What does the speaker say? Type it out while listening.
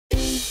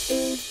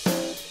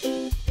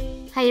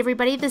Hi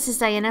everybody, this is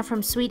Diana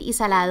from Sweet y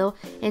Salado,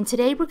 and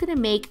today we're going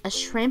to make a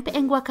shrimp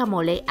and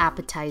guacamole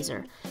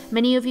appetizer.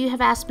 Many of you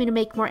have asked me to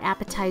make more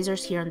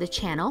appetizers here on the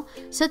channel,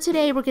 so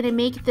today we're going to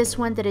make this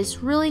one that is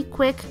really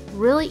quick,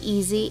 really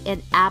easy,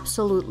 and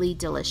absolutely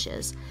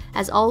delicious.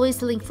 As always,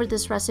 the link for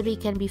this recipe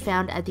can be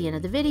found at the end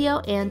of the video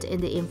and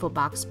in the info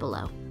box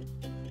below.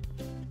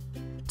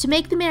 To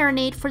make the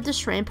marinade for the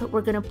shrimp, we're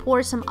going to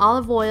pour some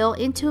olive oil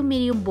into a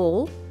medium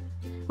bowl.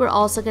 We're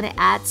also going to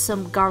add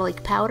some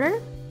garlic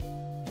powder,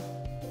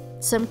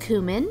 some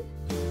cumin,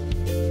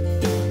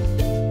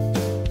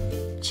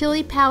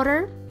 chili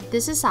powder,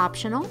 this is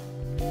optional,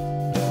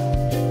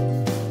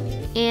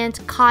 and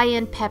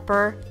cayenne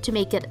pepper to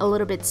make it a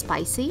little bit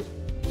spicy.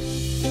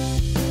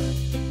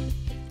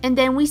 And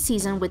then we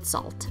season with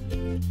salt.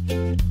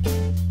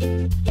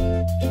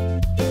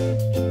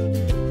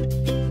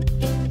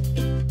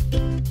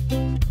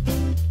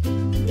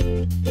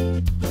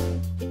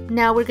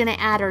 Now we're going to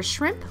add our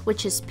shrimp,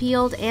 which is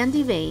peeled and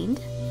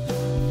deveined.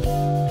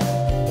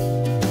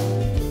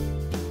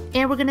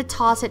 And we're going to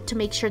toss it to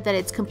make sure that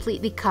it's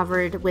completely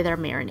covered with our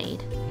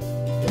marinade.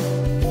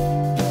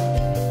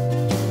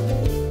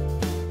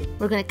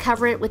 We're going to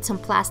cover it with some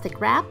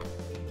plastic wrap,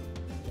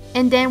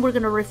 and then we're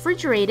going to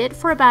refrigerate it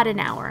for about an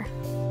hour.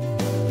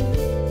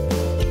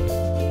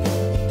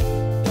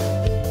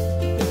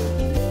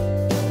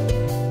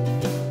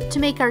 To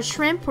make our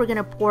shrimp, we're going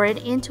to pour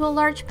it into a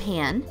large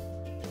pan,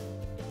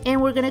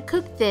 and we're going to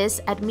cook this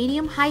at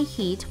medium-high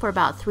heat for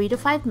about 3 to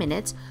 5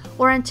 minutes,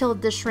 or until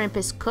the shrimp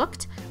is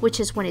cooked, which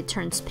is when it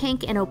turns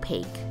pink and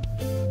opaque.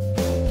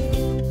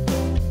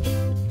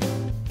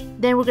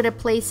 Then we're going to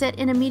place it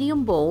in a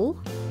medium bowl.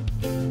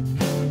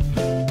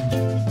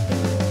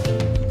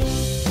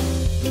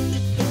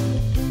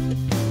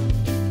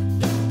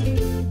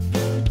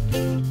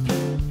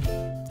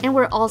 And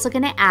we're also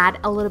going to add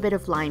a little bit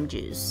of lime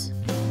juice.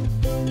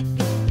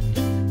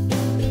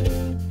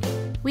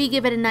 We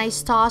give it a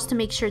nice toss to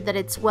make sure that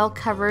it's well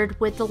covered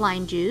with the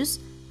lime juice.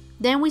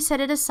 Then we set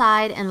it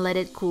aside and let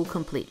it cool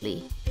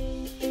completely.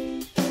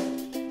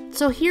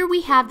 So here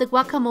we have the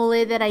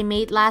guacamole that I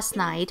made last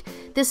night.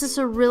 This is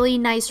a really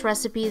nice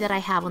recipe that I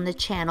have on the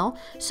channel.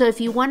 So if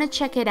you want to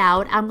check it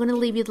out, I'm going to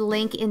leave you the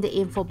link in the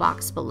info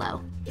box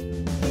below.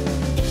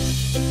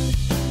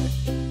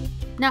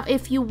 Now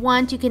if you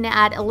want, you can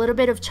add a little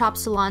bit of chopped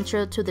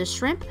cilantro to the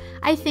shrimp.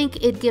 I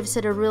think it gives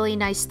it a really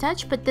nice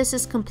touch, but this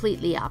is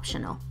completely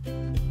optional.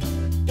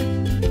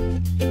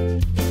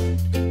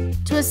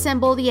 To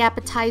assemble the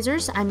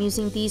appetizers, I'm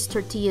using these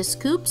tortilla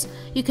scoops.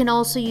 You can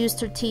also use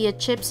tortilla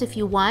chips if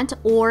you want,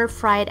 or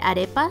fried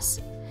arepas.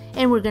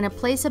 And we're going to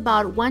place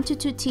about 1 to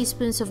 2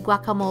 teaspoons of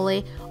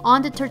guacamole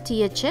on the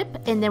tortilla chip,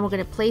 and then we're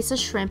going to place a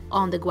shrimp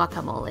on the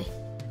guacamole.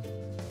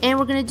 And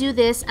we're going to do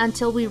this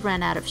until we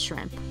run out of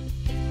shrimp.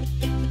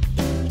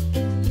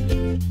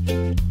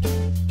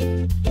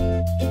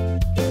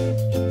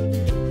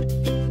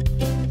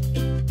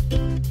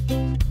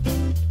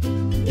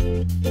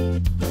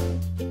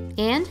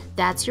 And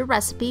that's your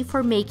recipe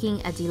for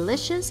making a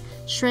delicious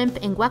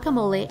shrimp and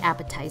guacamole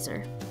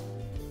appetizer.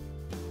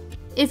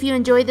 If you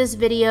enjoyed this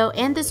video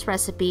and this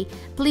recipe,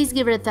 please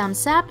give it a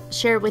thumbs up,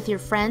 share it with your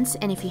friends,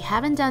 and if you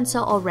haven't done so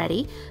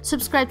already,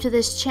 subscribe to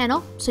this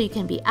channel so you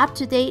can be up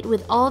to date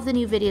with all of the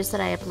new videos that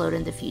I upload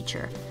in the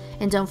future.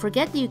 And don't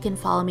forget that you can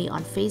follow me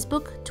on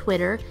Facebook,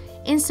 Twitter,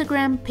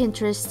 Instagram,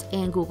 Pinterest,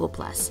 and Google+.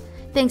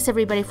 Thanks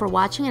everybody for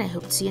watching, and I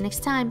hope to see you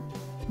next time.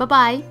 Bye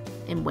bye,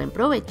 and buen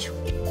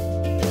provecho.